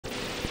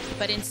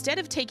But instead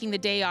of taking the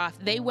day off,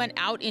 they went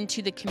out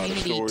into the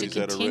community to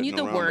continue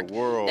the work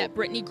that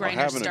Brittany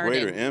Griner started. Having a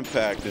greater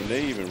impact than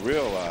they even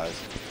realize.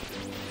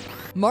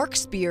 Marc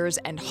Spears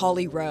and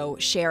Holly Rowe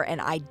share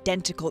an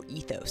identical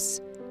ethos,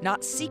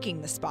 not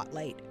seeking the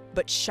spotlight,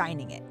 but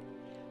shining it,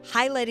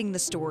 highlighting the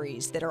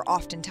stories that are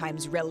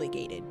oftentimes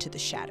relegated to the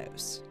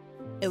shadows,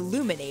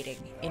 illuminating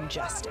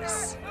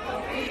injustice.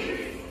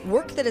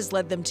 Work that has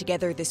led them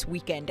together this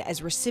weekend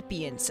as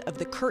recipients of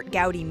the Kurt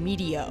Gowdy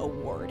Media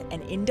Award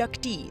and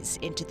inductees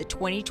into the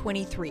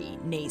 2023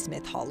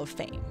 Naismith Hall of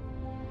Fame.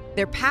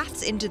 Their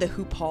paths into the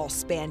Hoop Hall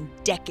span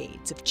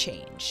decades of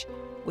change,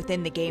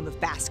 within the game of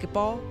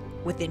basketball,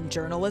 within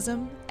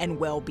journalism, and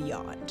well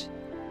beyond.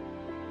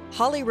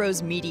 Holly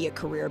Rowe's media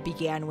career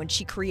began when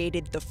she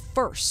created the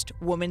first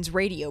women's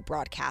radio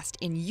broadcast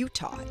in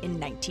Utah in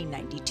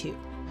 1992.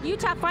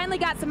 Utah finally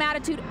got some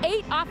attitude.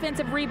 8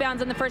 offensive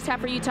rebounds in the first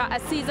half for Utah, a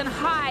season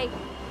high.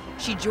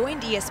 She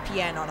joined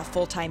ESPN on a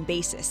full-time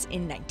basis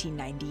in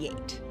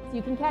 1998.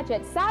 You can catch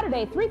it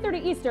Saturday, 3:30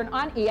 Eastern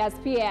on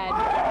ESPN.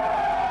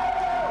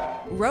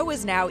 Rowe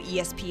is now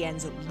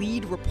ESPN's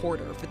lead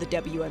reporter for the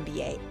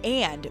WNBA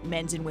and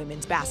men's and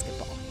women's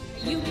basketball.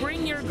 You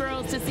bring your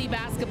girls to see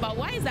basketball.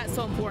 Why is that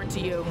so important to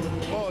you?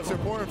 Well, it's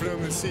important for them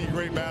to see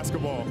great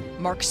basketball.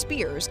 Marc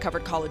Spears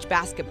covered college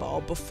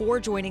basketball before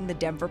joining the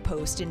Denver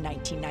Post in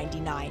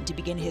 1999 to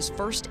begin his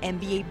first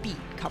NBA beat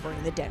covering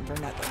the Denver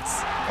Nuggets.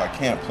 If I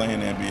can't play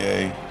in the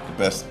NBA, the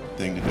best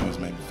thing to do is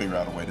maybe figure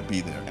out a way to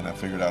be there. And I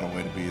figured out a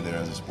way to be there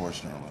as a sports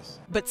journalist.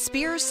 But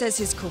Spears says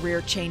his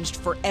career changed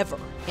forever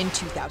in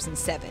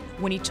 2007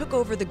 when he took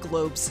over the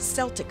Globe's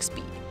Celtics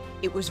beat.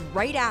 It was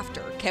right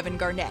after Kevin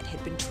Garnett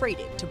had been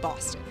traded to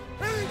Boston.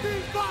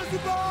 Anything's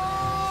possible!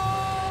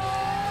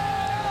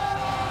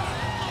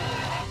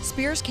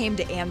 Spears came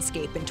to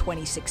Anscape in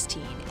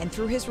 2016 and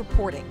through his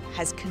reporting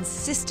has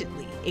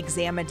consistently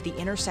examined the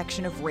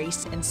intersection of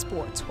race and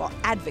sports while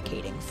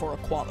advocating for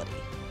equality.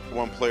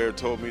 One player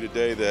told me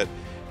today that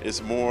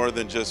it's more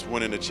than just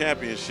winning a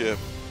championship.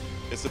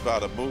 It's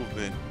about a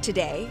movement.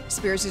 Today,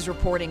 Spears'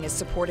 reporting is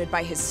supported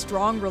by his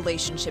strong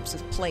relationships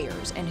with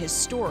players, and his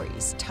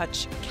stories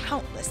touch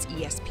countless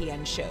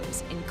ESPN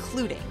shows,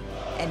 including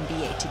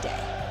NBA Today.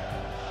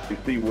 You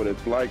see what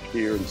it's like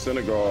here in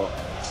Senegal.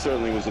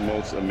 Certainly was the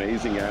most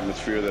amazing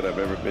atmosphere that I've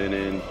ever been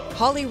in.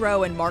 Holly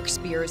Rowe and Marc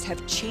Spears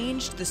have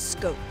changed the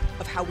scope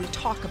of how we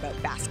talk about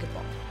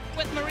basketball.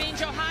 With Marine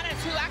Johannes,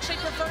 who actually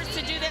prefers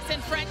to do this in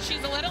French,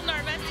 she's a little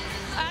nervous.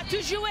 Tu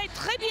jouais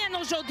très bien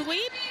aujourd'hui.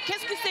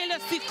 Qu'est-ce que c'est le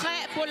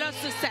secret pour le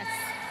succès?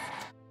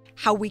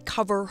 How we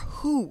cover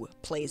who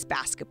plays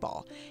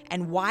basketball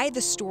and why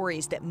the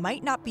stories that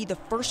might not be the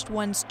first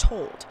ones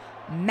told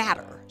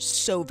matter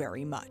so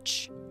very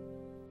much.